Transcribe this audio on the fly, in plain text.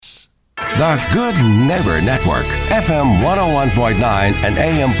The Good Neighbor Network, FM 101.9 and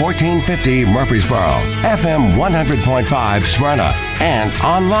AM 1450 Murfreesboro, FM 100.5 Smyrna, and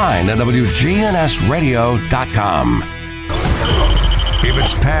online at WGNSradio.com. If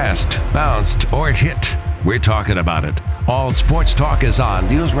it's passed, bounced, or hit, we're talking about it. All Sports Talk is on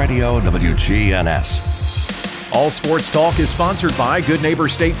News Radio WGNS. All Sports Talk is sponsored by Good Neighbor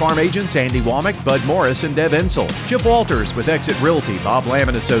State Farm agents Andy Womack, Bud Morris, and Deb Ensel. Chip Walters with Exit Realty, Bob Lamb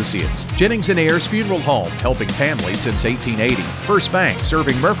and Associates. Jennings and Ayers Funeral Home, helping families since 1880. First Bank,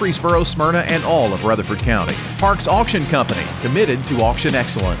 serving Murfreesboro, Smyrna, and all of Rutherford County. Parks Auction Company, committed to auction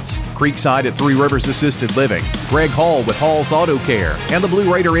excellence. Creekside at Three Rivers Assisted Living. Greg Hall with Hall's Auto Care. And the Blue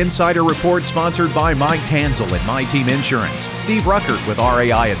Raider Insider Report sponsored by Mike Tanzel at My Team Insurance. Steve Ruckert with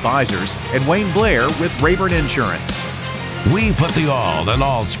RAI Advisors. And Wayne Blair with Rayburn Insurance. We put the all in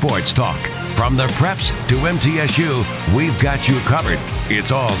all sports talk. From the preps to MTSU, we've got you covered.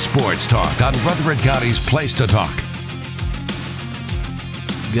 It's All Sports Talk on Rutherford County's Place to Talk.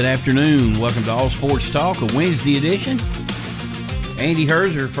 Good afternoon. Welcome to All Sports Talk, a Wednesday edition. Andy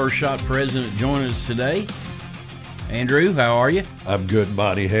Herzer, First Shot President, joining us today. Andrew, how are you? I'm good,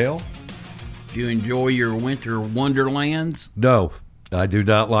 Monty Hale. Do you enjoy your winter wonderlands? No, I do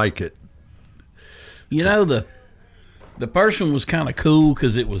not like it. You know, the first one was kind of cool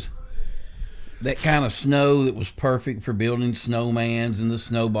because it was that kind of snow that was perfect for building snowmans and the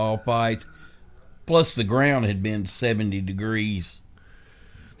snowball fights. Plus, the ground had been 70 degrees,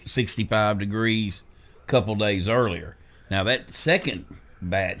 65 degrees a couple days earlier. Now, that second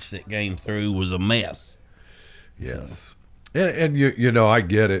batch that came through was a mess. Yes. And you know, I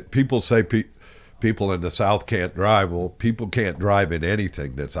get it. People say people in the South can't drive. Well, people can't drive in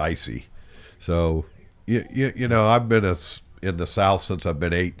anything that's icy. So, you know, I've been in the South since I've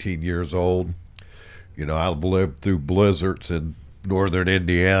been 18 years old. You know, I've lived through blizzards in northern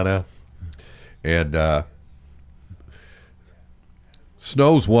Indiana. And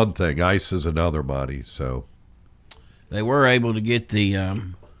snow's one thing, ice is another, Monty. So they were able to get the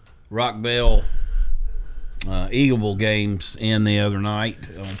Rock Bell Eagleville games in the other night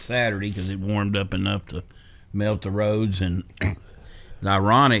on Saturday because it warmed up enough to melt the roads. And it's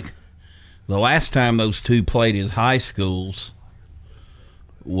ironic, the last time those two played as high schools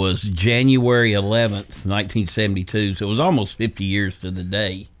was January 11th, 1972. So it was almost 50 years to the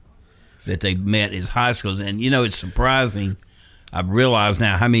day that they met as high schools. And, you know, it's surprising. I've realized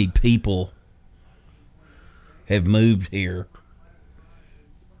now how many people have moved here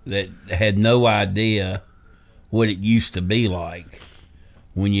that had no idea what it used to be like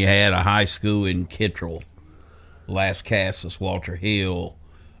when you had a high school in Kittrell, Las Casas, Walter Hill,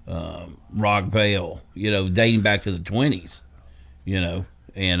 Rockvale, you know, dating back to the 20s, you know,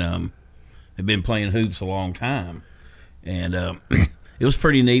 and they've been playing hoops a long time. And it was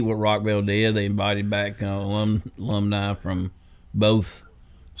pretty neat what Rockvale did. They invited back alumni from both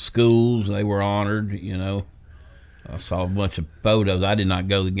schools. They were honored, you know. I saw a bunch of photos. I did not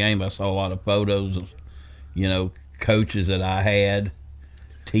go to the game, but I saw a lot of photos of, you know, coaches that I had,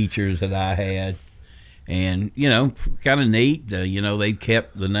 teachers that I had. And, you know, kind of neat. You know, they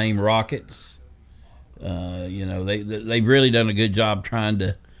kept the name Rockets. You know, they've really done a good job trying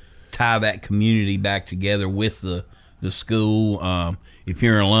to tie that community back together with the school. If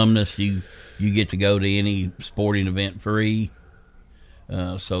you're an alumnus, you get to go to any sporting event free.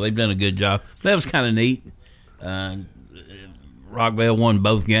 So they've done a good job. That was kind of neat. Rockvale won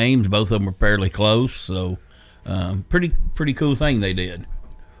both games. Both of them were fairly close. So pretty cool thing they did.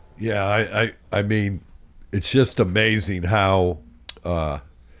 Yeah, I mean, it's just amazing how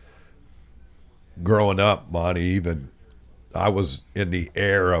growing up, Monty, even I was in the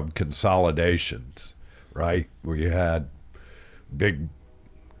era of consolidations, right, where you had big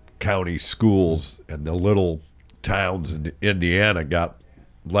county schools and the little towns in Indiana got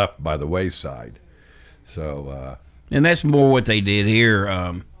left by the wayside. So and that's more what they did here.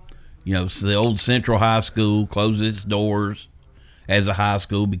 You know, so the old Central High School closed its doors as a high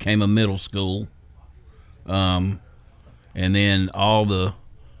school, became a middle school. And then all the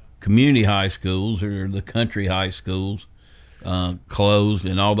community high schools or the country high schools closed,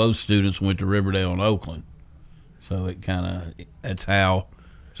 and all those students went to Riverdale and Oakland. So it kind of, that's how.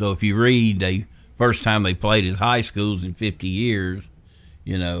 So if you read, first time they played as high schools in 50 years,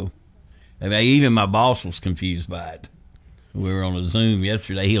 you know. I mean, even my boss was confused by it. We were on a Zoom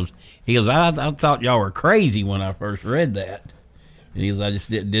yesterday. He goes, I thought y'all were crazy when I first read that. And he goes, I just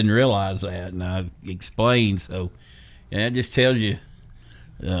didn't realize that. And I explained. So, and that just tells you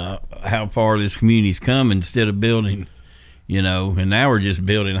how far this community's come instead of building, you know. And now we're just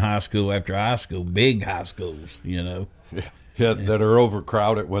building high school after high school, big high schools, you know. that are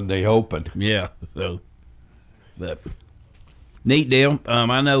overcrowded when they open. Yeah. So, but neat deal.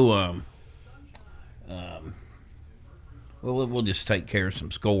 I know. Well, we'll just take care of some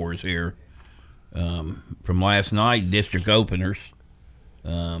scores here from last night. District openers.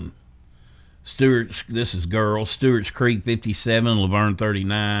 This is girls. Stewart's Creek 57, Laverne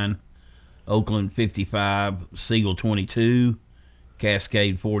 39, Oakland 55, Siegel 22,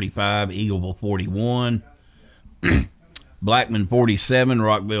 Cascade 45, Eagleville 41, Blackman 47,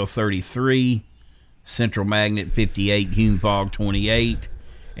 Rockville 33, Central Magnet 58, Hume Fogg 28,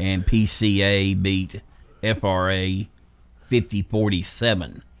 and PCA beat FRA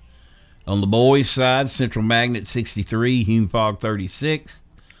 50-47. On the boys' side, Central Magnet 63, Hume Fogg 36,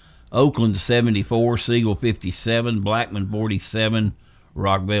 Oakland 74, Siegel 57, Blackman 47,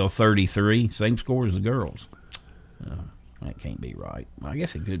 Rockville 33. Same score as the girls. That can't be right. I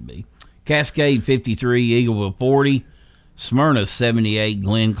guess it could be. Cascade 53, Eagleville 40, Smyrna 78,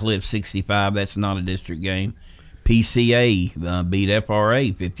 Glencliff 65. That's not a district game. PCA beat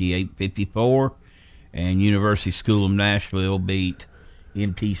FRA 58-54, and University School of Nashville beat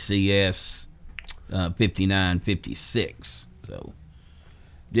MTCS 59-56. So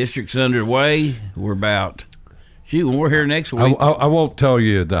district's underway. We're about when we're here next week. I won't tell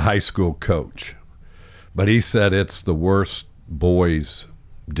you the high school coach, but he said it's the worst boys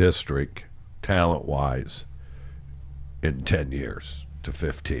district talent-wise in 10 years to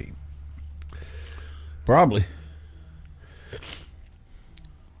 15. Probably.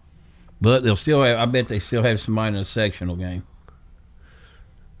 But they'll still have, I bet they still have somebody in a sectional game.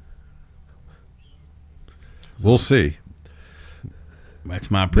 We'll see.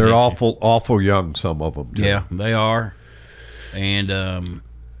 That's my prediction. They're awful young, some of them. Too. Yeah, they are. And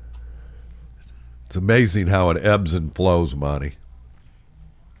it's amazing how it ebbs and flows, Monty.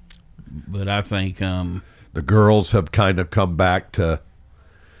 But I think the girls have kind of come back to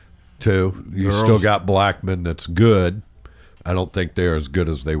you still got Blackman that's good. I don't think they're as good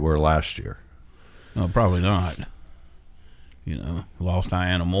as they were last year. No, probably not. Lost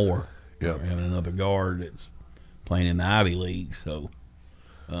Diana Moore. Yeah. And another guard that's playing in the Ivy League. So,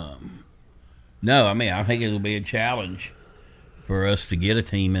 no, I mean, I think it'll be a challenge for us to get a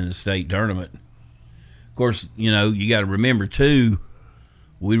team in the state tournament. Of course, you got to remember, too,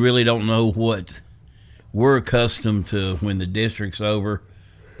 we really don't know what we're accustomed to when the district's over,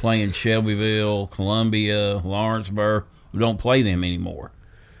 playing Shelbyville, Columbia, Lawrenceburg. We don't play them anymore.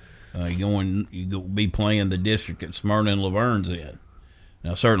 You be playing the district that Smyrna and Laverne's in.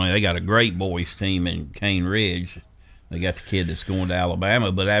 Now, certainly they got a great boys team in Cane Ridge. They got the kid that's going to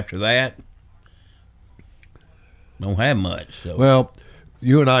Alabama, but after that, don't have much. So. Well,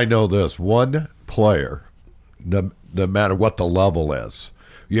 you and I know this. One player, no matter what the level is,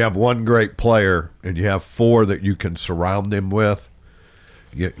 you have one great player and you have four that you can surround him with,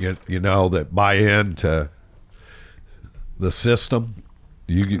 you know, that buy into the system.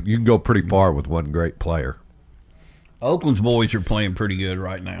 You can go pretty far with one great player. Oakland's boys are playing pretty good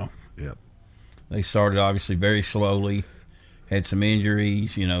right now. Yep. They started obviously very slowly, had some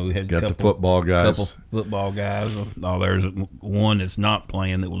injuries, had got the football guys. Couple football guys. Oh, there's one that's not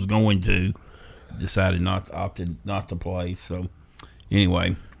playing that was going to, opted not to play. So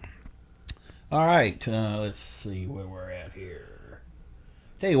anyway, all right, let's see where we're at here.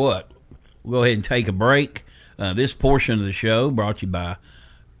 Tell you what, we'll go ahead and take a break. This portion of the show brought to you by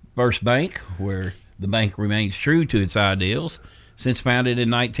First Bank, where the bank remains true to its ideals. Since founded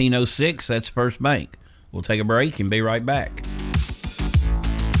in 1906, that's First Bank. We'll take a break and be right back.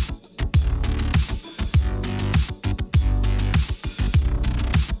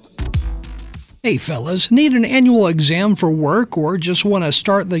 Hey fellas, need an annual exam for work or just want to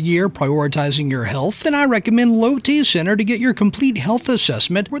start the year prioritizing your health? Then I recommend Low T Center to get your complete health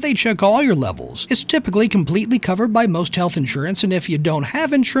assessment where they check all your levels. It's typically completely covered by most health insurance, and if you don't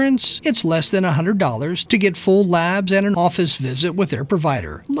have insurance, it's less than $100 to get full labs and an office visit with their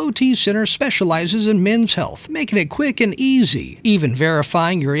provider. Low T Center specializes in men's health, making it quick and easy, even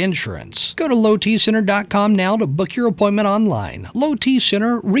verifying your insurance. Go to lowtcenter.com now to book your appointment online. Low T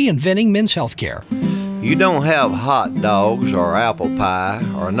Center, reinventing men's health care. You don't have hot dogs or apple pie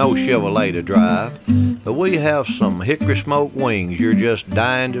or no Chevrolet to drive, but we have some hickory smoked wings you're just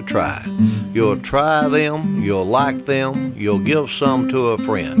dying to try. You'll try them, you'll like them, you'll give some to a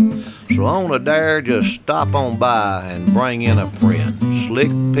friend. So on a dare, just stop on by and bring in a friend. Slick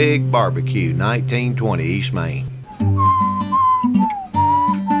Pig Barbecue, 1920 East Main.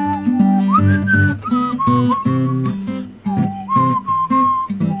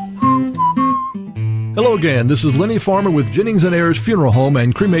 Hello Hello again, this is Lenny Farmer with Jennings & Ayers Funeral Home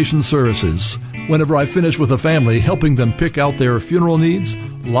and Cremation Services. Whenever I finish with a family, helping them pick out their funeral needs,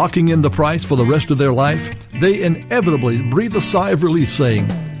 locking in the price for the rest of their life, they inevitably breathe a sigh of relief saying,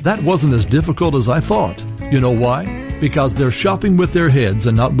 that wasn't as difficult as I thought. You know why? Because they're shopping with their heads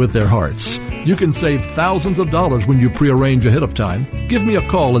and not with their hearts. You can save thousands of dollars when you prearrange ahead of time. Give me a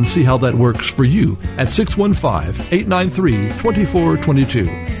call and see how that works for you at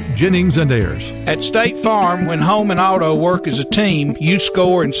 615-893-2422. Jennings & Ayers. At State Farm, when home and auto work as a team, you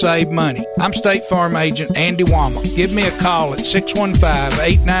score and save money. I'm State Farm agent Andy Womack. Give me a call at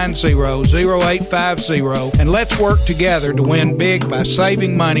 615-890-0850 and let's work together to win big by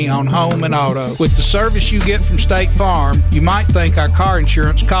saving money on home and auto. With the service you get from State Farm, you might think our car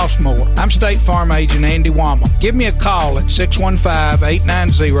insurance costs more. I'm State Farm agent Andy Womack. Give me a call at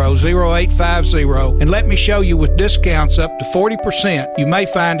 615-890-0850 and let me show you with discounts up to 40%. You may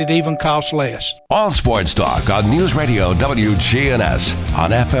find it even costs less. All Sports Talk on News Radio WGNS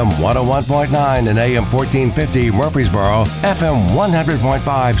on FM 101.9 and AM 1450 Murfreesboro, FM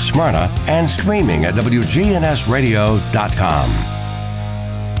 100.5 Smyrna, and streaming at WGNSradio.com.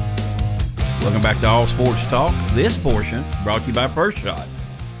 Welcome back to All Sports Talk. This portion brought to you by First Shot.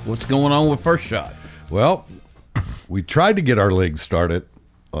 What's going on with First Shot? Well, we tried to get our league started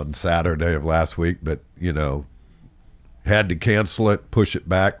on Saturday of last week, but, had to cancel it, push it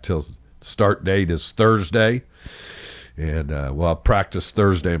back till start date is Thursday. And we'll practice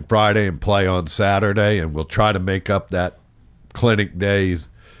Thursday and Friday and play on Saturday, and we'll try to make up that clinic days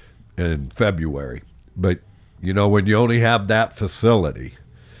in February. But, when you only have that facility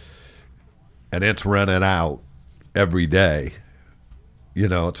and it's rented out every day,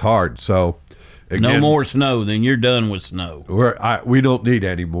 it's hard. So, again, no more snow, then you're done with snow. We don't need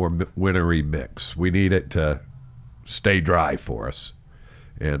any more wintry mix. We need it to stay dry for us.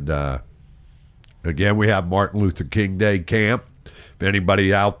 And again, we have Martin Luther King Day camp. If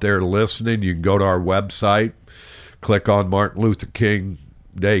anybody out there listening, you can go to our website, click on Martin Luther King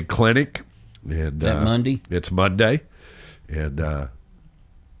Day Clinic. And that Monday? It's Monday. And I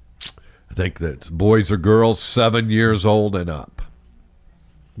think that boys or girls 7 years old and up.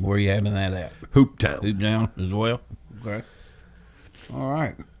 Where are you having that at? Hooptown. Hooptown as well? Okay. All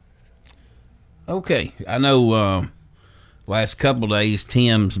right. Okay. I know last couple of days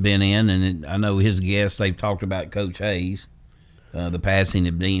Tim's been in, and I know his guests, they've talked about Coach Hayes, the passing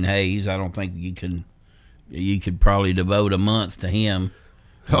of Dean Hayes. I don't think you could probably devote a month to him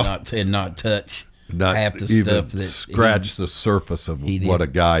and not touch half the stuff that scratch the surface of what a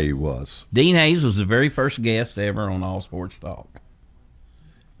guy he was. Dean Hayes was the very first guest ever on All Sports Talk.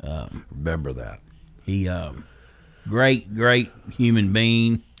 Remember that. He great human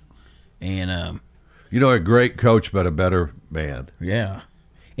being, and a great coach, but a better man. Yeah.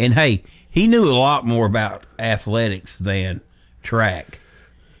 And hey, he knew a lot more about athletics than track.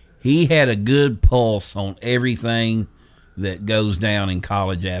 He had a good pulse on everything that goes down in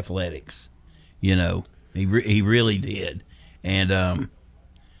college athletics. He really did. And I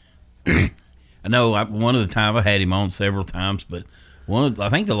know one of the times I had him on several times, but I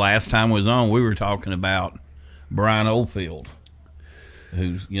think the last time I was on, we were talking about Brian Oldfield,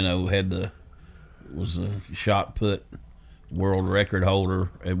 who's was a shot put world record holder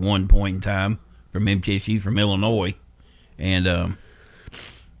at one point in time from MTSU, from Illinois. And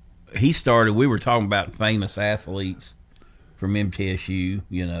we were talking about famous athletes from MTSU,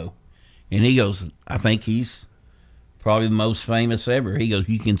 and he goes, I think he's probably the most famous ever. He goes,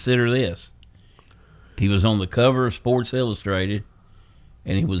 you consider this. He was on the cover of Sports Illustrated,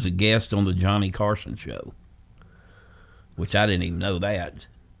 and he was a guest on the Johnny Carson show, which I didn't even know that.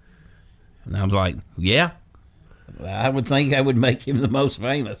 And I was like, yeah, I would think I would make him the most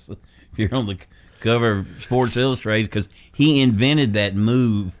famous if you're on the cover of Sports Illustrated, because he invented that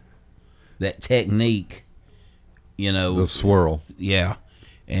move, that technique, the swirl. Yeah,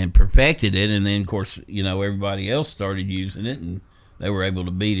 and perfected it. And then, of course, everybody else started using it, and they were able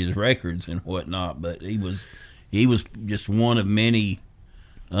to beat his records and whatnot. But he was just one of many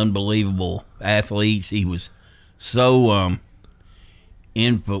unbelievable athletes. He was so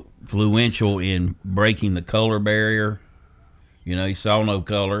influential in breaking the color barrier. He saw no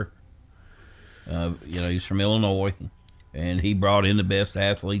color. He's from Illinois, and he brought in the best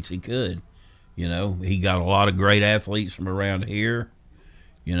athletes he could. He got a lot of great athletes from around here.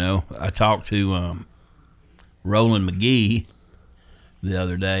 I talked to Roland McGee the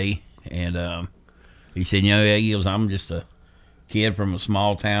other day, and he said, he goes, I'm just a kid from a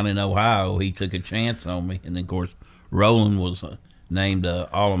small town in Ohio. He took a chance on me. And then, of course, Roland was named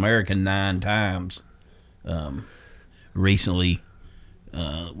All-American 9 times. Recently,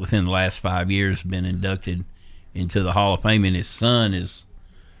 within the last 5 years, been inducted into the Hall of Fame, and his son is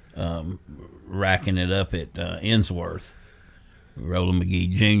racking it up at Ensworth, Roland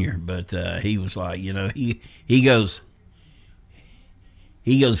McGee Jr. But he was like, he goes,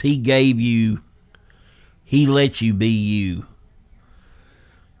 he gave you, he let you be you.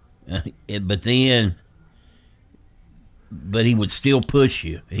 But he would still push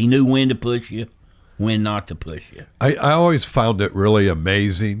you. He knew when to push you, when not to push you. I always found it really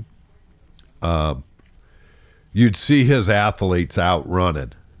amazing. You'd see his athletes out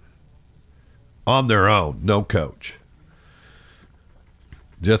running on their own, no coach.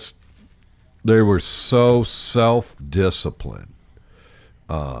 Just, they were so self-disciplined.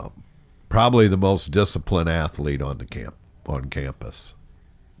 Probably the most disciplined athlete on campus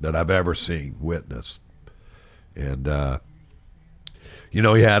that I've ever seen, witnessed. And, he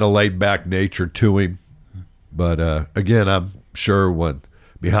had a laid-back nature to him. But, again, I'm sure when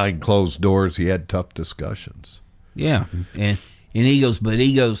behind closed doors he had tough discussions. Yeah. And he goes,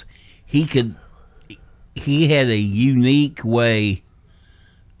 he had a unique way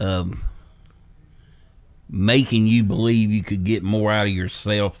of making you believe you could get more out of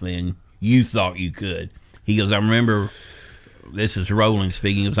yourself than you thought you could. He goes, I remember, this is Roland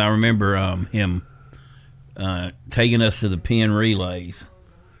speaking, because I remember him taking us to the Penn relays,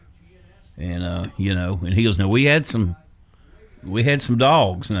 and and he goes, now we had some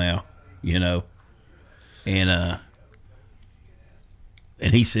dogs now, and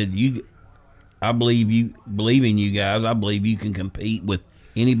he said, I believe in you guys. I believe you can compete with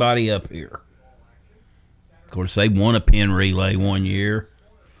anybody up here. Of course, they won a Penn relay one year,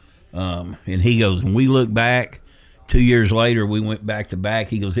 and he goes, and we look back. 2 years later, we went back to back.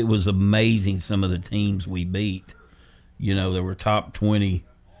 He goes, it was amazing some of the teams we beat. There were top 20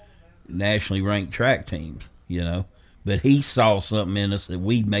 nationally ranked track teams, But he saw something in us that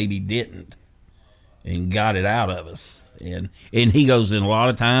we maybe didn't and got it out of us. And he goes, and a lot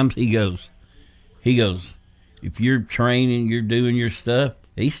of times, he goes, if you're training, you're doing your stuff,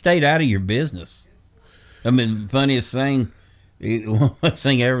 he stayed out of your business. I mean, the funniest thing, one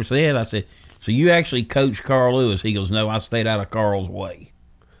thing I ever said, I said, so you actually coached Carl Lewis? He goes, no, I stayed out of Carl's way.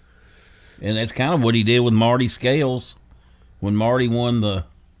 And that's kind of what he did with Marty Scales when Marty won the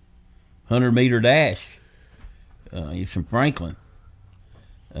 100-meter dash. He's from Franklin.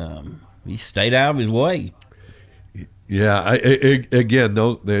 He stayed out of his way. Yeah, again,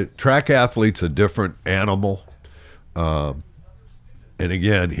 the track athlete's a different animal. And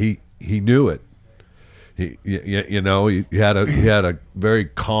again, he knew it. He had a very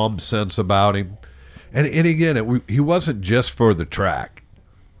calm sense about him, and again, he wasn't just for the track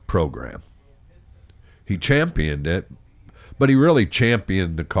program. He championed it, but he really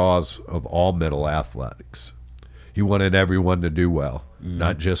championed the cause of all middle athletics. He wanted everyone to do well,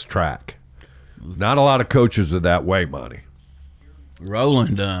 not just track. Not a lot of coaches are that way, Monty.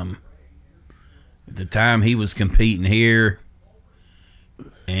 Roland, at the time he was competing here,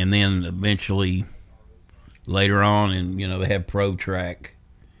 and then eventually later on, and they had pro track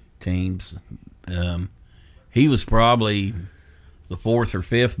teams. He was probably the fourth or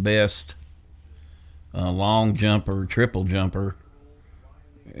fifth best long jumper, triple jumper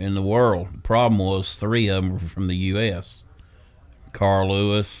in the world. The problem was 3 of them were from the U.S. Carl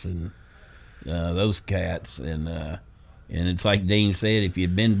Lewis and those cats, and it's like Dean said, if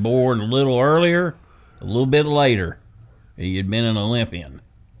you'd been born a little earlier, a little bit later, you'd been an Olympian.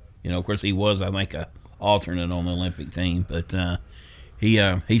 Of course, he was, I think, a alternate on the Olympic team, but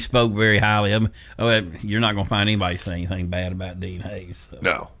he spoke very highly of him. You're not going to find anybody saying anything bad about Dean Hayes. So.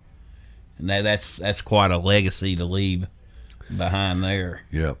 No, and that's quite a legacy to leave behind there.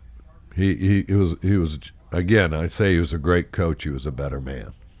 Yeah, he was again. I say he was a great coach. He was a better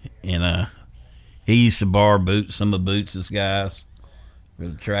man, and he used to borrow some of Boots' guys for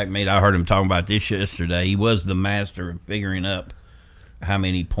the track meet. I heard him talking about this yesterday. He was the master of figuring up how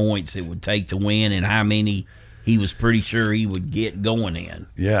many points it would take to win and how many he was pretty sure he would get going in.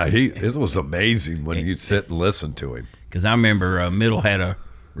 Yeah, it was amazing when you'd sit and listen to him. Because I remember Middle had a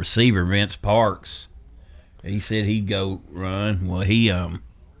receiver, Vince Parks. He said he'd go run. Well, he won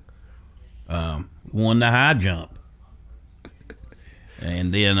the high jump.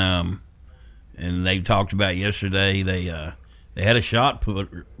 And then and they talked about yesterday, they had a shot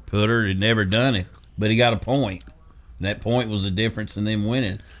putter had never done it, but he got a point. And that point was the difference in them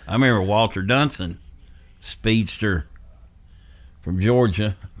winning. I remember Walter Dunson, speedster from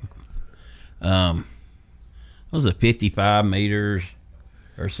Georgia. It was a 55 meters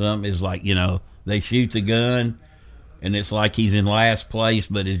or something. It's like, they shoot the gun, and it's like he's in last place,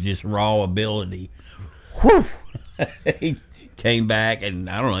 but it's just raw ability. Whew! He came back, and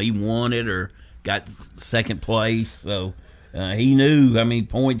I don't know, he won it or got second place. So he knew how many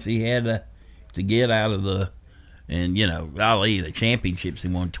points he had to get out of the, and the championships. He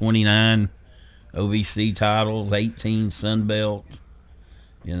won 29 OVC titles, 18 Sun Belt.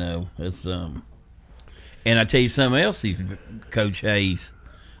 It's and I tell you something else. Coach Hayes,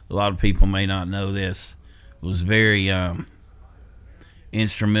 a lot of people may not know this, was very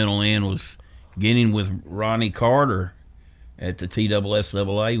instrumental in was getting with Ronnie Carter at the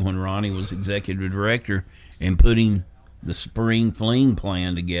TSSAA when Ronnie was executive director and putting the spring fling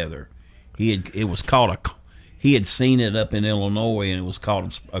plan together. He had seen it up in Illinois, and it was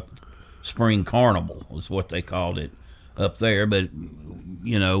called a spring carnival was what they called it up there. But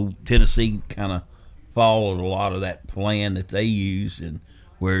Tennessee kind of followed a lot of that plan that they used, and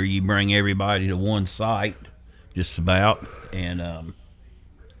where you bring everybody to one site just about. And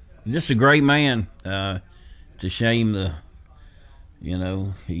just a great man. It's a shame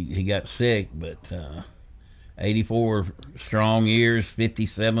he got sick, but 84 strong years,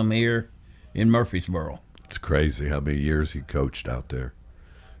 57 here in Murfreesboro. It's crazy how many years he coached out there,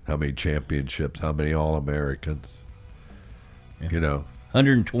 how many championships, how many All-Americans.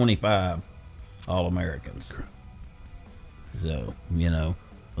 125 All-Americans. So,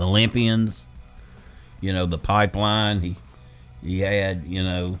 Olympians, the pipeline he had,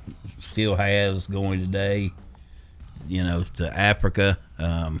 still has going today, to Africa.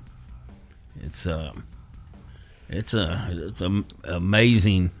 It's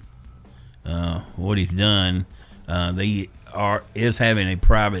amazing what he's done. They is having a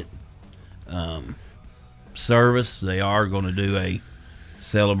private service. They are going to do a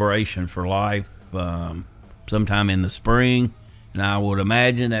celebration for life sometime in the spring, and I would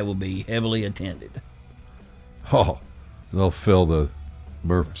imagine that will be heavily attended. Oh, they'll fill the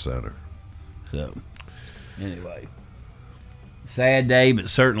Murph Center. So, anyway, sad day, but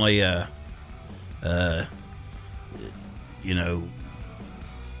certainly, you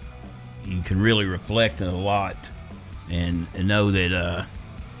can really reflect a lot and know that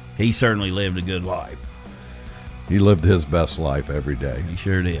he certainly lived a good life. He lived his best life every day. He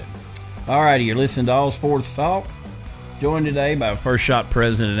sure did. All righty, you're listening to All Sports Talk. Joined today by First Shot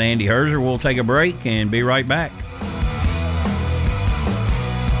President Andy Herzer. We'll take a break and be right back.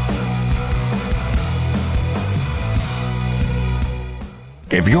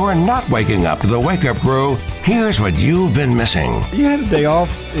 If you're not waking up to the Wake Up Crew, here's what you've been missing. You had a day off,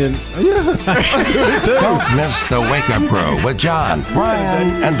 and Don't miss the Wake Up Crew with John,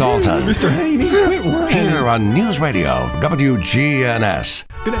 Brian, and Dalton. Mr. Haney, quit running. Here on News Radio WGNS.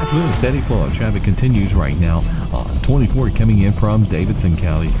 Good afternoon. Steady flow of traffic continues right now on 24 coming in from Davidson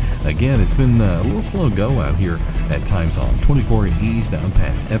County. Again, it's been a little slow go out here at times on 24 east down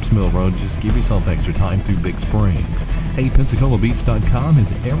past Epps Mill Road. Just give yourself extra time through Big Springs. Hey, PensacolaBeach.com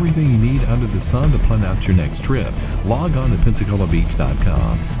has everything you need under the sun to plan out your next trip. Log on to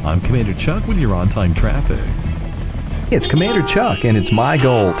PensacolaBeach.com. I'm Commander Chuck with your on-time traffic. It's Commander Chuck, and it's my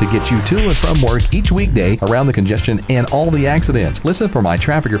goal to get you to and from work each weekday around the congestion and all the accidents. Listen for my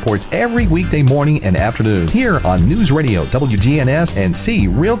traffic reports every weekday morning and afternoon here on News Radio WGNS, and see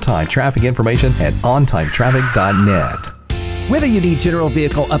real-time traffic information at ontimetraffic.net. Whether you need general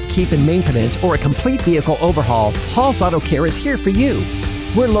vehicle upkeep and maintenance or a complete vehicle overhaul, Hall's Auto Care is here for you.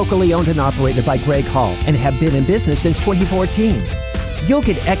 We're locally owned and operated by Greg Hall and have been in business since 2014. You'll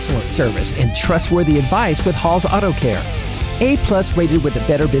get excellent service and trustworthy advice with Hall's Auto Care. A+ rated with the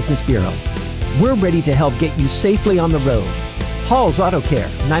Better Business Bureau. We're ready to help get you safely on the road. Hall's Auto Care,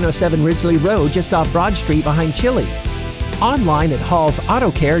 907 Ridgely Road, just off Broad Street behind Chili's. Online at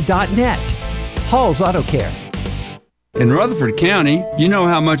hallsautocare.net. Hall's Auto Care. In Rutherford County, you know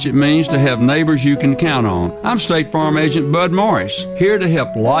how much it means to have neighbors you can count on. I'm State Farm Agent Bud Morris, here to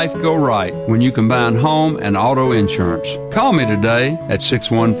help life go right when you combine home and auto insurance. Call me today at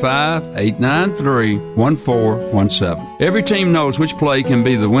 615-893-1417. Every team knows which play can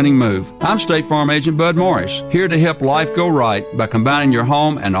be the winning move. I'm State Farm Agent Bud Morris, here to help life go right by combining your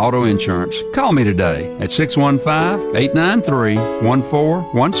home and auto insurance. Call me today at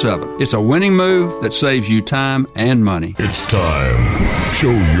 615-893-1417. It's a winning move that saves you time and money. It's time. Show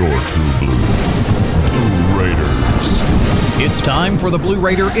your true blue. Blue Raiders. It's time for the Blue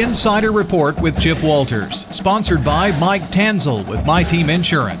Raider Insider Report with Chip Walters, sponsored by Mike Tanzel with My Team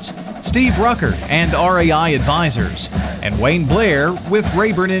Insurance, Steve Rucker and RAI Advisors, and Wayne Blair with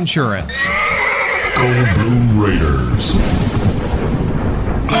Rayburn Insurance. Go Blue Raiders.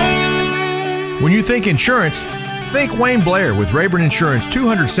 When you think insurance, think Wayne Blair with Rayburn Insurance,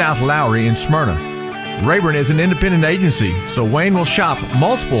 200 South Lowry in Smyrna. Rayburn is an independent agency, so Wayne will shop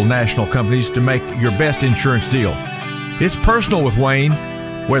multiple national companies to make your best insurance deal. It's personal with Wayne,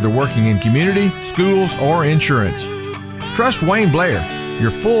 whether working in community, schools, or insurance. Trust Wayne Blair, your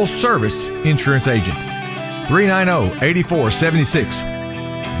full-service insurance agent.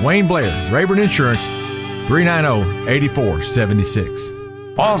 390-8476. Wayne Blair, Rayburn Insurance,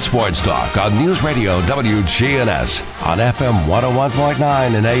 390-8476. All Sports Talk on News Radio WGNS on FM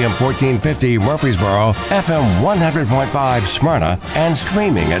 101.9 and AM 1450 Murfreesboro, FM 100.5 Smyrna, and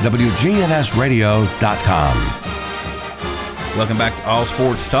streaming at WGNSradio.com. Welcome back to All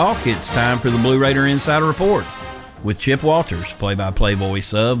Sports Talk. It's time for the Blue Raider Insider Report with Chip Walters, play-by-play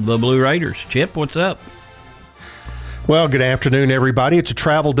voice of the Blue Raiders. Chip, what's up? Well, good afternoon, everybody. It's a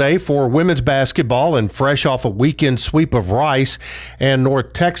travel day for women's basketball, and fresh off a weekend sweep of Rice and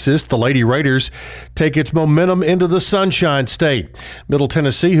North Texas, the Lady Raiders take its momentum into the Sunshine State. Middle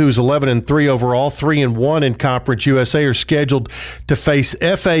Tennessee, who's 11-3 overall, 3-1 in Conference USA, are scheduled to face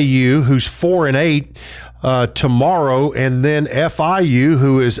FAU, who's 4-8. Tomorrow, and then FIU,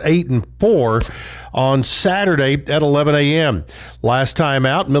 who is 8-4, on Saturday at 11 a.m. Last time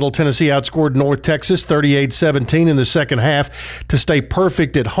out, Middle Tennessee outscored North Texas 38-17 in the second half to stay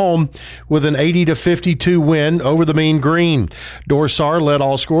perfect at home with an 80-52 win over the Mean Green. Dorsar led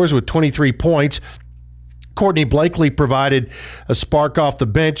all scorers with 23 points. Courtney Blakely provided a spark off the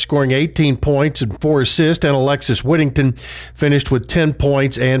bench, scoring 18 points and 4 assists, and Alexis Whittington finished with 10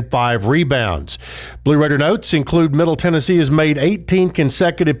 points and 5 rebounds. Blue Raider notes include Middle Tennessee has made 18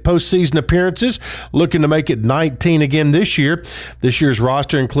 consecutive postseason appearances, looking to make it 19 again this year. This year's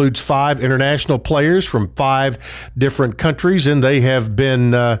roster includes 5 international players from 5 different countries, and they have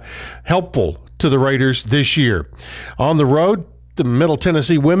been helpful to the Raiders this year. On the road, the Middle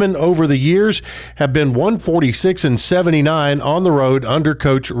Tennessee women over the years have been 146-79 on the road under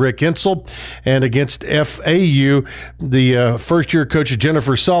Coach Rick Insell. And against FAU, the first-year coach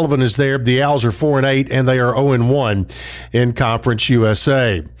Jennifer Sullivan is there. The Owls are 4-8, and they are 0-1 in Conference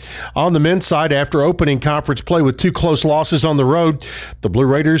USA. On the men's side, after opening conference play with 2 close losses on the road, the Blue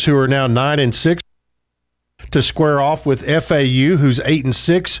Raiders, who are now 9-6, to square off with FAU, who's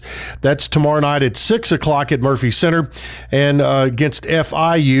 8-6. That's tomorrow night at 6 o'clock at Murphy Center, and against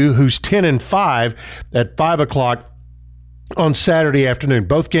FIU, who's 10-5, at 5 o'clock on Saturday afternoon.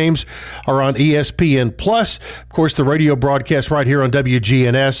 Both games are on ESPN+. Of course, the radio broadcast right here on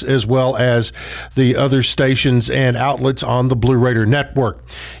WGNS, as well as the other stations and outlets on the Blue Raider Network.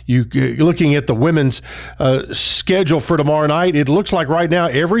 You're looking at the women's schedule for tomorrow night. It looks like right now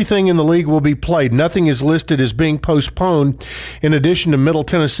everything in the league will be played. Nothing is listed as being postponed. In addition to Middle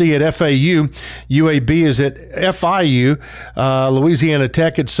Tennessee at FAU, UAB is at FIU, Louisiana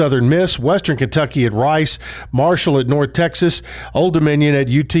Tech at Southern Miss, Western Kentucky at Rice, Marshall at North Texas, Old Dominion at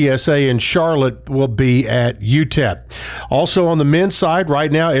UTSA, and Charlotte will be at UTEP. Also on the men's side,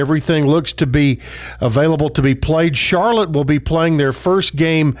 right now everything looks to be available to be played. Charlotte will be playing their first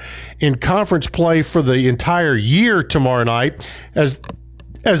game in conference play for the entire year tomorrow night as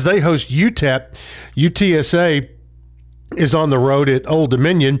they host UTEP. UTSA is on the road at Old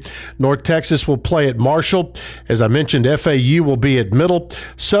Dominion. North Texas will play at Marshall. As I mentioned, FAU will be at Middle,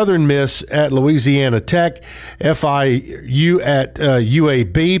 Southern Miss at Louisiana Tech, FIU at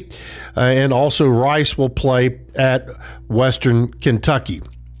UAB, and also Rice will play at Western Kentucky.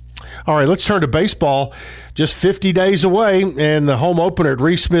 All right, let's turn to baseball. Just 50 days away, and the home opener at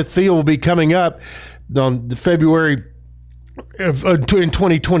Reese Smith Field will be coming up on February in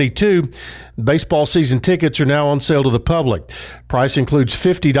 2022. Baseball season tickets are now on sale to the public. Price includes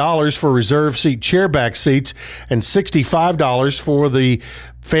 $50 for reserve seat chairback seats and $65 for the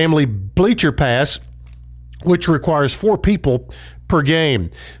family bleacher pass, which requires 4 people per game.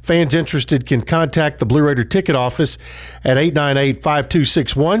 Fans interested can contact the Blue Raider ticket office at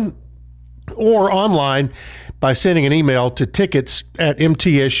 898-5261 or online by sending an email to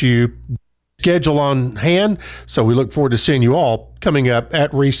tickets@mtsu. Schedule on hand, so we look forward to seeing you all coming up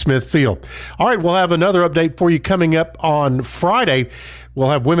at Reese Smith Field. All right, we'll have another update for you coming up on Friday.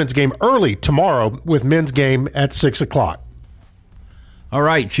 We'll have women's game early tomorrow with men's game at 6 o'clock. All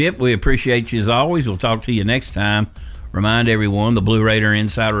right, Chip, we appreciate you as always. We'll talk to you next time. Remind everyone, the Blue Raider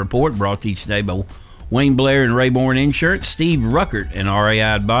Insider Report brought to you today by Wayne Blair and Rayborn Insurance, Steve Ruckert and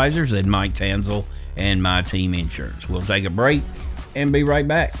RAI Advisors, and Mike Tanzel and My Team Insurance. We'll take a break and be right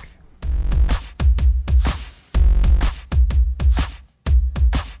back.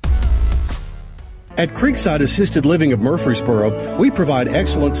 At Creekside Assisted Living of Murfreesboro, we provide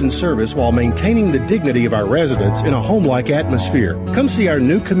excellence in service while maintaining the dignity of our residents in a home-like atmosphere. Come see our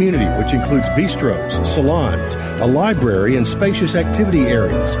new community, which includes bistros, salons, a library, and spacious activity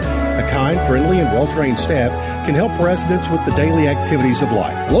areas. A kind, friendly, and well-trained staff can help residents with the daily activities of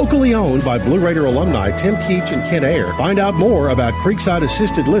life. Locally owned by Blue Raider alumni Tim Keach and Ken Ayer. Find out more about Creekside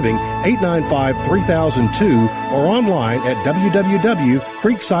Assisted Living, 895-3002, or online at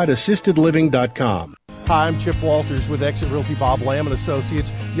www.creeksideassistedliving.com. Hi, I'm Chip Walters with Exit Realty Bob Lamb &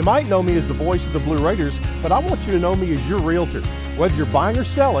 Associates. You might know me as the voice of the Blue Raiders, but I want you to know me as your realtor. Whether you're buying or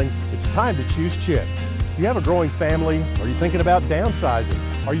selling, it's time to choose Chip. Do you have a growing family? Are you thinking about downsizing?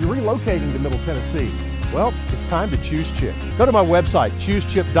 Are you relocating to Middle Tennessee? Well, it's time to choose Chip. Go to my website,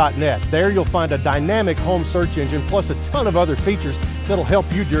 choosechip.net. There you'll find a dynamic home search engine plus a ton of other features that'll help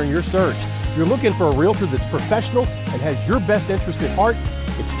you during your search. If you're looking for a realtor that's professional and has your best interest at heart,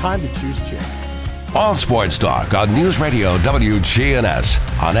 it's time to choose Chip. All Sports Talk on News Radio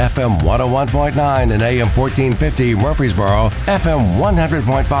WGNS on FM 101.9 and AM 1450 Murfreesboro, FM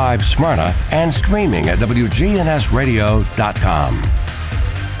 100.5 Smyrna, and streaming at WGNSradio.com.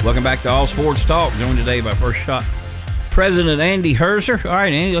 Welcome back to All Sports Talk. Joined today by First Shot President Andy Herzer. All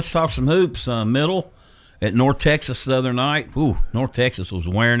right, Andy, let's talk some hoops. Middle at North Texas the other night. Ooh, North Texas was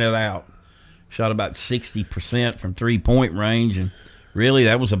wearing it out. Shot about 60% from three-point range, and really,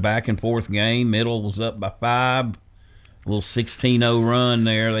 that was a back-and-forth game. Middle was up by 5. A little 16-0 run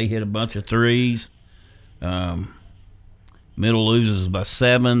there. They hit a bunch of threes. Middle loses by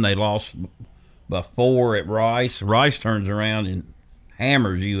 7. They lost by 4 at Rice. Rice turns around and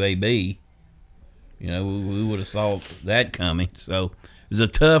hammers UAB. You know, we would have saw that coming. So it was a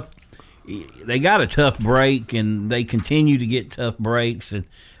tough – they got a tough break, and they continue to get tough breaks. And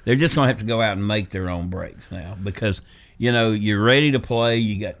they're just going to have to go out and make their own breaks now because – you know, you're ready to play.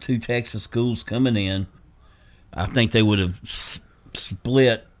 You got 2 Texas schools coming in. I think they would have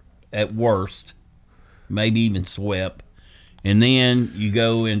split at worst, maybe even swept. And then you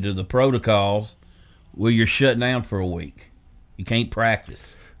go into the protocols where you're shut down for a week. You can't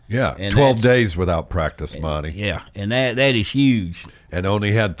practice. Yeah, and 12 days without practice, Monty. Yeah, and that is huge. And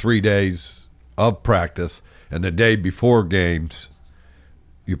only had 3 days of practice. And the day before games,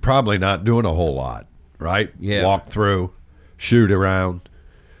 you're probably not doing a whole lot. Right? Yeah. Walk through, shoot around,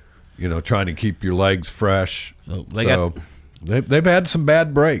 you know, trying to keep your legs fresh. So they've had some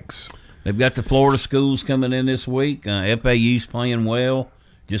bad breaks. They've got the Florida schools coming in this week. FAU's playing well.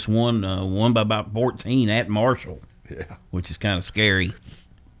 Just won by about 14 at Marshall. Yeah. Which is kind of scary.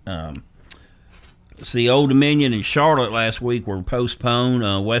 See, Old Dominion and Charlotte last week were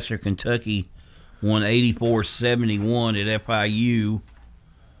postponed. Western Kentucky won 84-71 at FIU.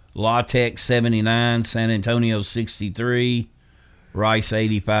 La Tech 79, San Antonio 63, Rice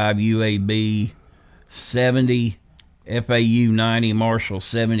 85, UAB 70, FAU 90, Marshall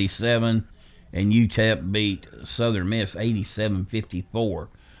 77, and UTEP beat Southern Miss 87-54.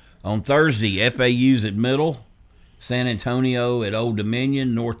 On Thursday, FAU's at Middle, San Antonio at Old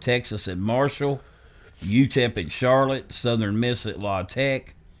Dominion, North Texas at Marshall, UTEP at Charlotte, Southern Miss at La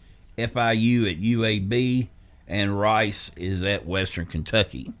Tech, FIU at UAB, and Rice is at Western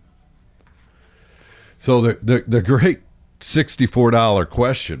Kentucky. So the great $64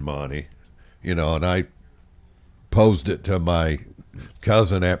 question, Monty, you know, and I posed it to my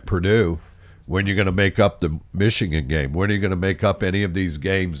cousin at Purdue, when you're going to make up the Michigan game? When are you going to make up any of these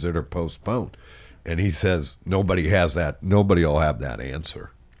games that are postponed? And he says nobody has that. Nobody will have that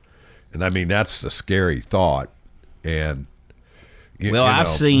answer. And I mean, that's the scary thought. And I've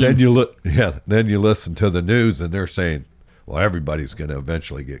seen. Then you listen to the news, and they're saying, well, everybody's going to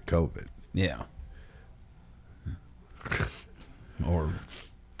eventually get COVID. Yeah.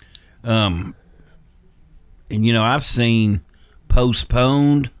 And you know, I've seen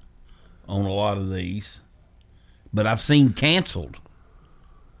postponed on a lot of these, but I've seen canceled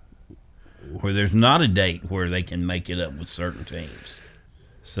where there's not a date where they can make it up with certain teams.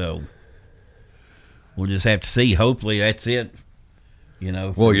 So we'll just have to see. Hopefully that's it. You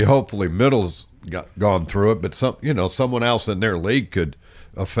know. Well, hopefully Middle's gone through it, but someone else in their league could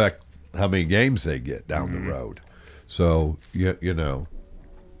affect how many games they get down the road. So, you know.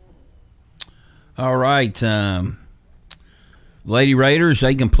 All right. Lady Raiders,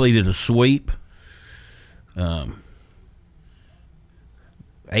 they completed a sweep.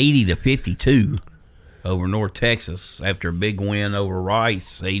 80-52 over North Texas after a big win over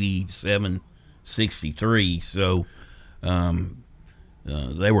Rice, 87-63. So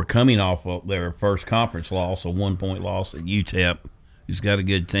they were coming off of their first conference loss, a 1-point loss at UTEP, who's got a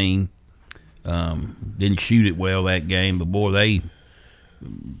good team. Didn't shoot it well that game, but boy, they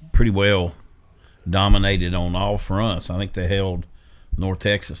pretty well dominated on all fronts. I think they held North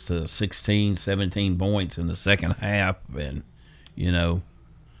Texas to 16, 17 points in the second half, and you know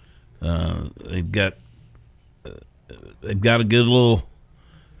they've got a good little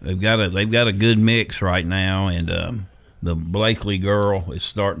they've got a good mix right now, and the Blakely girl is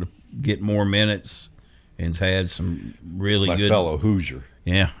starting to get more minutes and's had some really My good fellow Hoosier.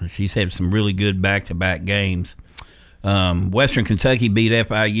 Yeah, she's had some really good back-to-back games. Western Kentucky beat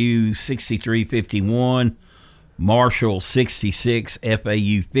FIU 63-51. Marshall 66,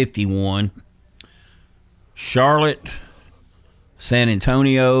 FAU 51. Charlotte,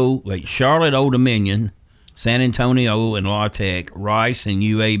 Old Dominion, San Antonio and La Tech, Rice and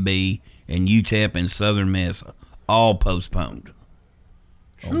UAB, and UTEP and Southern Miss all postponed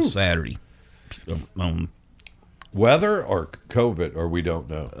on Saturday. Weather or COVID, or we don't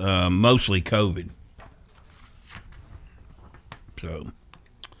know? Mostly COVID. So,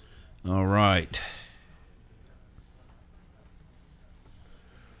 all right.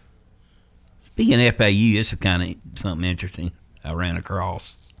 Speaking of FAU, this is kind of something interesting I ran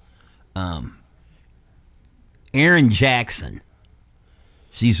across. Erin Jackson,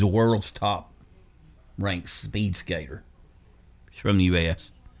 she's the world's top-ranked speed skater. She's from the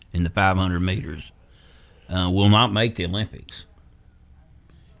U.S. in the 500 meters. Will not make the Olympics.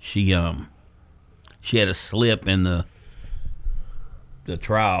 She had a slip in the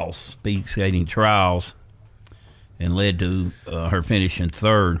trials, speed skating trials, and led to her finishing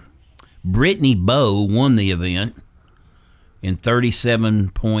third. Brittany Bowe won the event in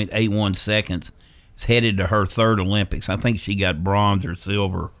 37.81 seconds. It's headed to her third Olympics. I think she got bronze or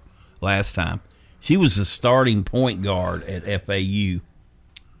silver last time. She was the starting point guard at FAU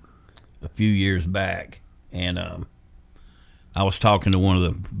a few years back. And I was talking to one of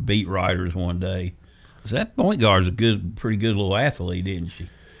the beat writers one day. I said, that point guard's pretty good little athlete, isn't she?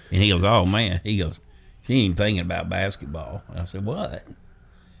 And he goes, oh, man. He goes, she ain't thinking about basketball. And I said, what?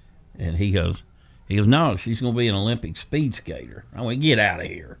 And he goes, no, she's going to be an Olympic speed skater. I went, get out of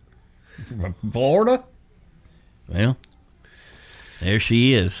here. From Florida? Well, there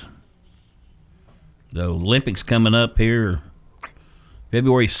she is. The Olympics coming up here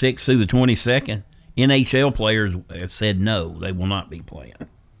February 6th through the 22nd. NHL players have said no, they will not be playing.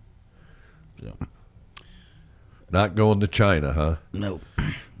 So. Not going to China, huh? No.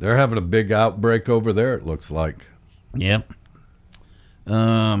 They're having a big outbreak over there, it looks like. Yep.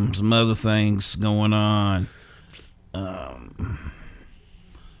 Some other things going on.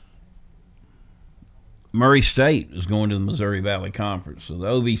 Murray State is going to the Missouri Valley Conference, so the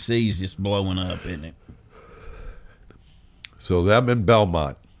OVC is just blowing up, isn't it? So them in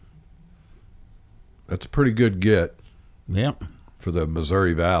Belmont. That's a pretty good get. Yep. For the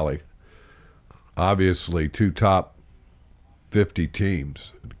Missouri Valley. Obviously, two top 50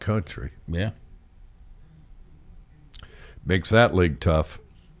 teams in the country. Yeah. Makes that league tough.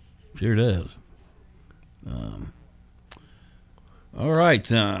 Sure does. All right.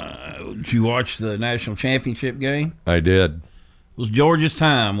 Did you watch the national championship game? I did. It was Georgia's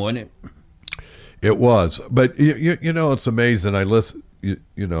time, wasn't it? It was. But, you know, it's amazing. I listen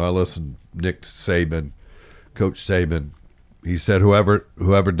Nick Saban, Coach Saban. He said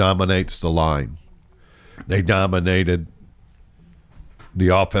whoever dominates the line. They dominated the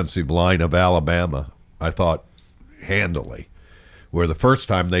offensive line of Alabama, I thought, handily. Where the first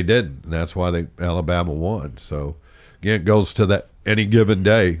time they didn't, and that's why Alabama won. So, again, it goes to that any given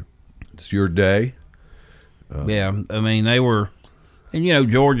day. It's your day. Yeah, I mean, they were, and, you know,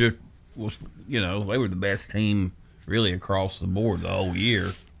 Georgia was, you know, they were the best team really across the board the whole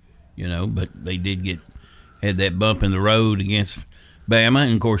year, you know, but they had that bump in the road against Bama,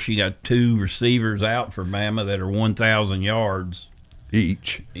 and of course you got two receivers out for Bama that are 1,000 yards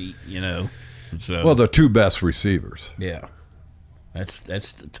each, you know. So, well, the two best receivers. Yeah, that's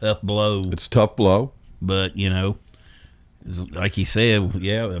a tough blow. It's a tough blow, but you know, like he said,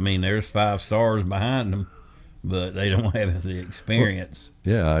 yeah, I mean, there's 5 stars behind them, but they don't have the experience.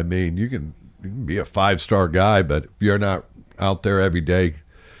 Well, yeah, I mean, you can be a 5-star guy, but if you're not out there every day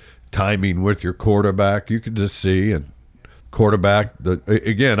timing with your quarterback, you can just see. And quarterback,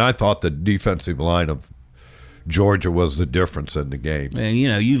 again, I thought the defensive line of Georgia was the difference in the game. And, you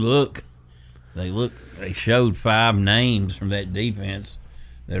know, they showed 5 names from that defense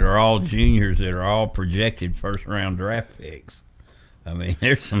that are all juniors that are all projected first-round draft picks. I mean,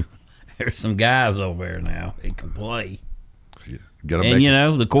 there's some guys over there now that can play. And, you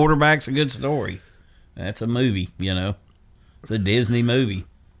know, the quarterback's a good story. That's a movie, you know. It's a Disney movie.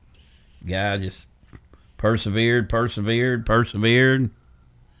 Guy just persevered.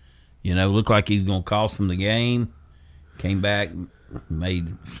 You know, looked like he was going to cost him the game. Came back,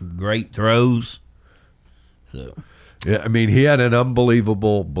 made some great throws. So, yeah, I mean, he had an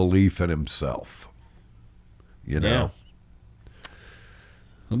unbelievable belief in himself. You know. Yeah.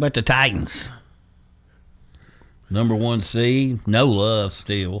 What about the Titans? Number 1 seed, no love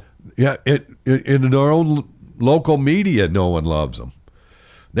still. Yeah, in their own local media, no one loves them.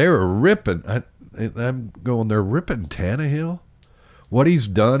 They were ripping. I'm going. They're ripping Tannehill. What he's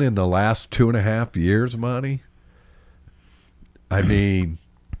done in the last 2.5 years, Monty. I mean,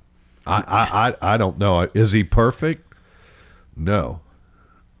 I don't know. Is he perfect? No.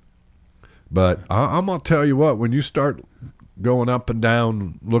 But I'm gonna tell you what. When you start going up and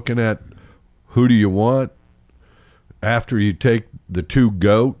down, looking at who do you want after you take the 2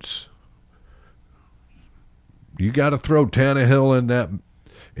 GOATs, you got to throw Tannehill in that,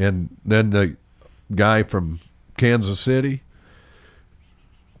 and then the guy from Kansas City.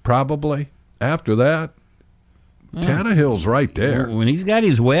 Probably after that, Tannehill's right there. When he's got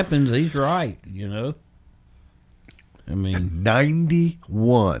his weapons, he's right. You know. I mean,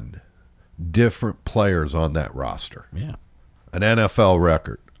 91 different players on that roster. Yeah, an NFL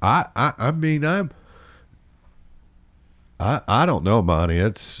record. I mean, I don't know, Monty.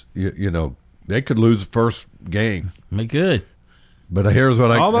 It's you know, they could lose the first game. They could. But here's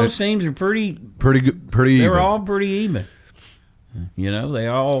what all those teams are pretty good, pretty even. They're all pretty even. You know, they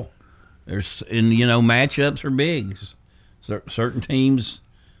all there's and you know matchups are big. Certain teams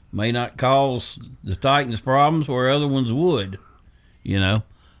may not cause the Titans problems where other ones would. You know,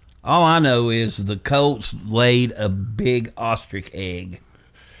 all I know is the Colts laid a big ostrich egg.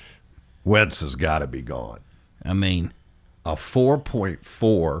 Wentz has got to be gone. I mean, a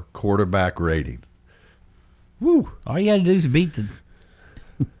 4.4 quarterback rating. Woo! All you got to do is beat the.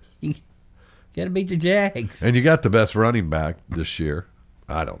 You got to beat the Jags. And you got the best running back this year.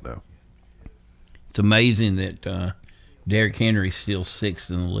 I don't know. It's amazing that Derrick Henry's still 6th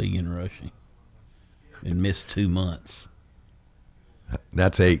in the league in rushing and missed 2 months.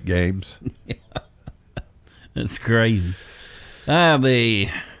 That's 8 games. Yeah. That's crazy. The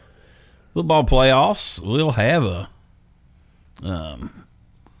football playoffs, we'll have a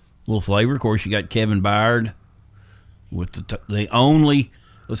little flavor. Of course, you got Kevin Byard with the only.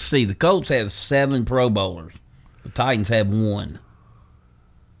 Let's see. The Colts have 7 Pro Bowlers. The Titans have 1.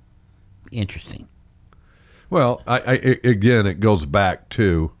 Interesting. Well, I again, it goes back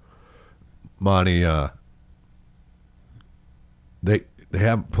to Monty. They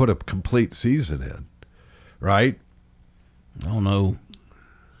haven't put a complete season in, right? I don't know.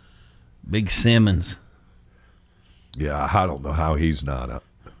 Big Simmons. Yeah, I don't know how he's not a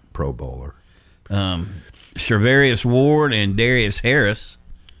Pro Bowler. Charvarius Ward and Darius Harris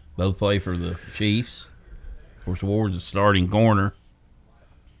both play for the Chiefs. Of course, Ward's a starting corner.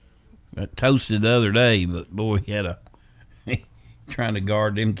 Got toasted the other day, but boy, he had trying to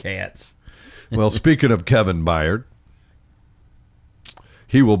guard them cats. Well, speaking of Kevin Byard,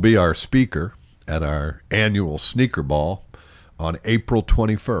 he will be our speaker at our annual Sneaker Ball on April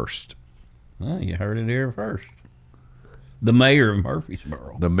 21st. Well, you heard it here first. The mayor of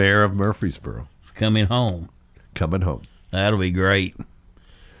Murfreesboro. The mayor of Murfreesboro. Coming home. Coming home. That'll be great.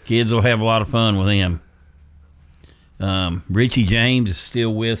 Kids will have a lot of fun with him. Richie James is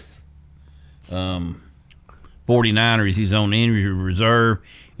still with 49ers. He's on injury reserve.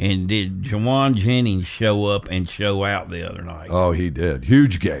 And did Jawan Jennings show up and show out the other night? Oh, he did.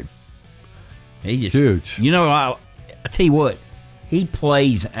 Huge game. He just huge. You know, I tell you what, he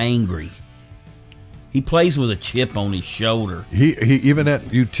plays angry. He plays with a chip on his shoulder. He even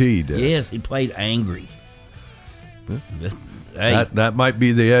at UT did. Yes, he played angry. Hey, that might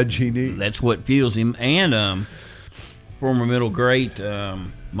be the edge he needs. That's what fuels him. And former middle great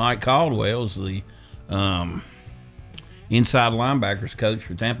Mike Caldwell is the inside linebackers coach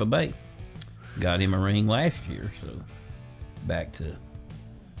for Tampa Bay. Got him a ring last year, so back to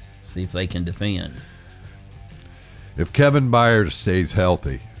see if they can defend. If Kevin Byard stays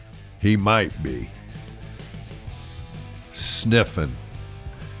healthy, he might be sniffing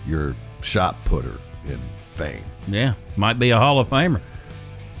your shot putter in fame. Yeah, might be a Hall of Famer.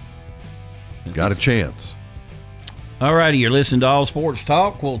 Got a chance. All righty, you're listening to All Sports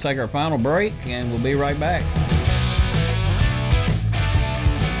Talk. We'll take our final break, and we'll be right back.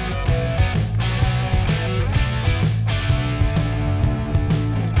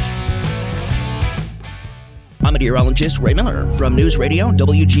 I'm meteorologist Ray Miller from News Radio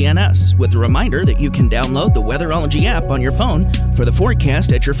WGNS with a reminder that you can download the Weatherology app on your phone for the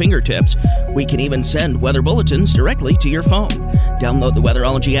forecast at your fingertips. We can even send weather bulletins directly to your phone. Download the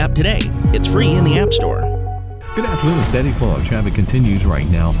Weatherology app today. It's free in the App Store. Good afternoon. A steady flow of traffic continues right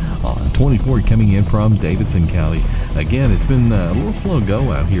now on 24 coming in from Davidson County. Again, it's been a little slow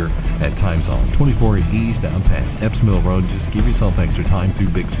go out here at times on 24 East down past Epps Mill Road. Just give yourself extra time through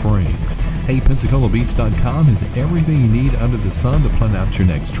Big Springs. Hey, PensacolaBeach.com is everything you need under the sun to plan out your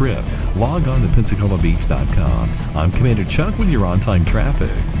next trip. Log on to PensacolaBeach.com. I'm Commander Chuck with your on-time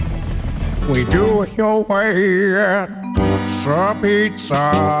traffic. We do it your way at Sir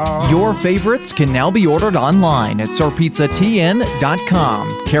Pizza. Your favorites can now be ordered online at SirPizzaTN.com.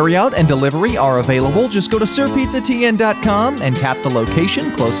 Carryout and delivery are available. Just go to SirPizzaTN.com and tap the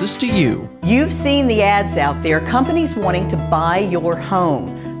location closest to you. You've seen the ads out there, companies wanting to buy your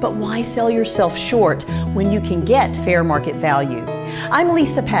home. But why sell yourself short when you can get fair market value? I'm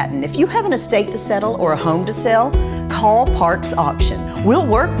Lisa Patton. If you have an estate to settle or a home to sell, call Parks Auction. We'll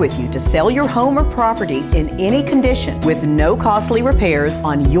work with you to sell your home or property in any condition with no costly repairs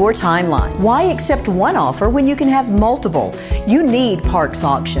on your timeline. Why accept one offer when you can have multiple? You need Parks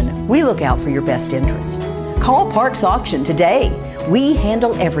Auction. We look out for your best interest. Call Parks Auction today. We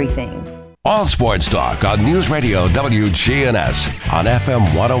handle everything. All Sports Talk on News Radio WGNS on FM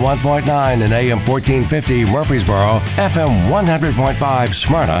 101.9 and AM 1450 Murfreesboro, FM 100.5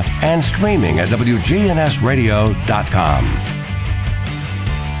 Smyrna, and streaming at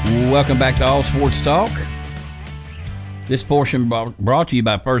WGNSradio.com. Welcome back to All Sports Talk. This portion brought to you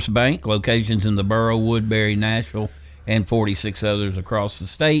by First Bank, locations in the borough, Woodbury, Nashville, and 46 others across the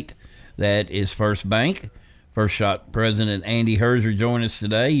state. That is First Bank. First Shot President Andy Herzer joined us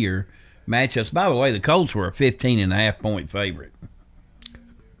today. Your matchups. By the way, the Colts were a 15.5-point favorite.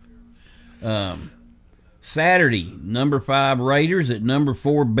 Saturday, number 5 Raiders at number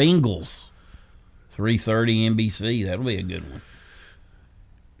 4 Bengals. 3:30 NBC. That'll be a good one.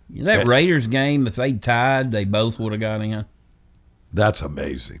 You know, that Raiders game, if they tied, they both would have got in. That's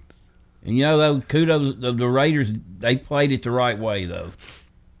amazing. And you know, though, kudos the Raiders. They played it the right way, though.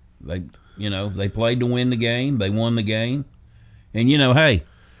 They played to win the game. They won the game. And hey,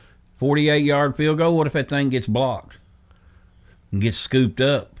 48-yard field goal. What if that thing gets blocked and gets scooped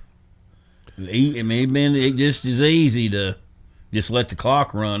up? I mean, it just as easy to just let the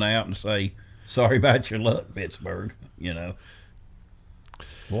clock run out and say, "Sorry about your luck, Pittsburgh."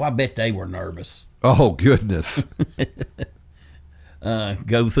 Well, I bet they were nervous. Oh goodness!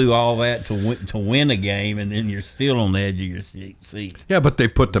 Go through all that to win a game, and then you're still on the edge of your seat. Yeah, but they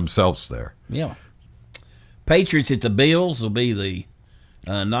put themselves there. Yeah. Patriots at the Bills will be the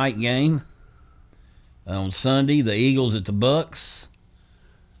night game. On Sunday, the Eagles at the Bucks.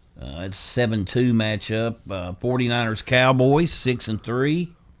 It's 7-2 matchup. 49ers Cowboys 6-3.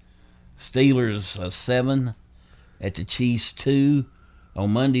 Steelers 7 at the Chiefs 2. On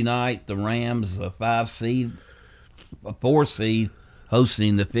Monday night, the Rams a 4 seed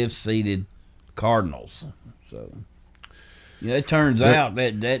hosting the 5th seeded Cardinals. So it turns out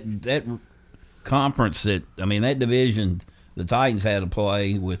that conference that division, the Titans had to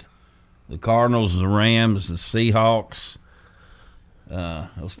play with the Cardinals, the Rams, the Seahawks.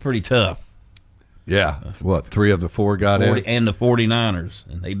 It was pretty tough. Yeah. What, 3 of the 4 got in? And the 49ers.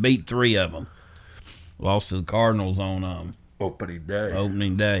 And they beat 3 of them. Lost to the Cardinals on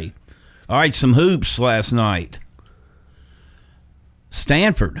opening day. All right, some hoops last night.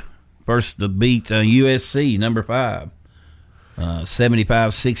 Stanford, first to beat USC, number 5.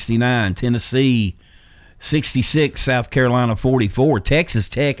 75-69. Tennessee 66, South Carolina 44. Texas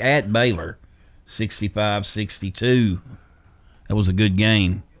Tech at Baylor 65-62. That was a good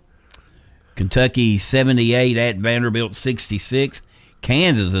game. Kentucky 78 at Vanderbilt 66.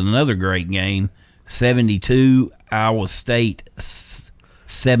 Kansas, another great game, 72. Iowa State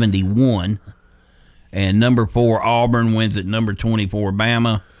 71. And number 4 Auburn wins at number 24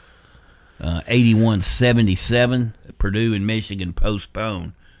 Bama 81-77. Purdue and Michigan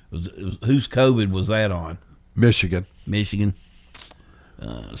postponed. Whose COVID was that on? Michigan.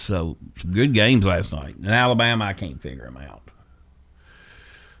 So some good games last night. And Alabama, I can't figure them out.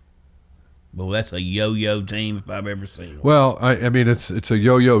 Well, that's a yo-yo team if I've ever seen one. Well, I mean, it's a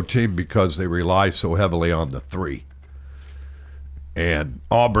yo-yo team because they rely so heavily on the 3. And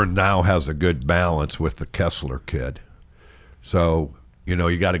Auburn now has a good balance with the Kessler kid. So,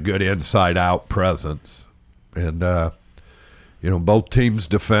 you got a good inside-out presence. And, both teams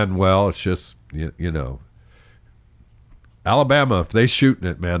defend well. It's just, Alabama, if they shooting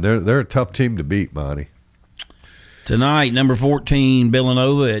it, man, they're a tough team to beat, Monty. Tonight, number 14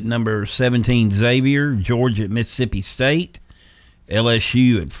 Villanova at number 17 Xavier, Georgia at Mississippi State,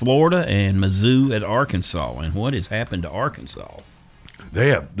 LSU at Florida, and Mizzou at Arkansas. And what has happened to Arkansas?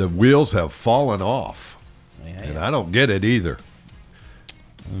 The wheels have fallen off, and I don't get it either.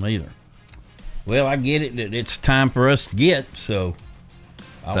 Neither. Well, I get it that it's time for us to get, so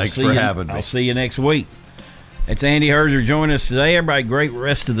Thanks for having me. I'll see you next week. It's Andy Herzer joining us today. Everybody, great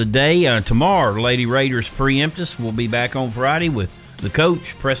rest of the day. Tomorrow, Lady Raiders preempt us. We'll be back on Friday with the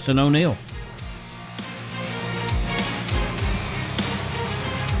coach, Preston O'Neill.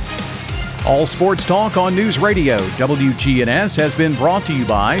 All Sports Talk on News Radio WGNS has been brought to you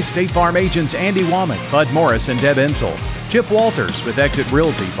by State Farm agents Andy Womack, Bud Morris, and Deb Ensel. Chip Walters with Exit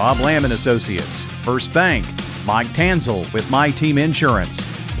Realty, Bob Lamb and Associates. First Bank, Mike Tanzel with My Team Insurance.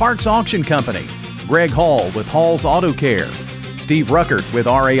 Parks Auction Company, Greg Hall with Hall's Auto Care. Steve Ruckert with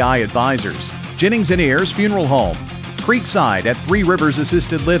RAI Advisors. Jennings & Ayers Funeral Home. Creekside at Three Rivers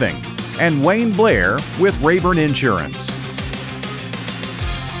Assisted Living. And Wayne Blair with Rayburn Insurance.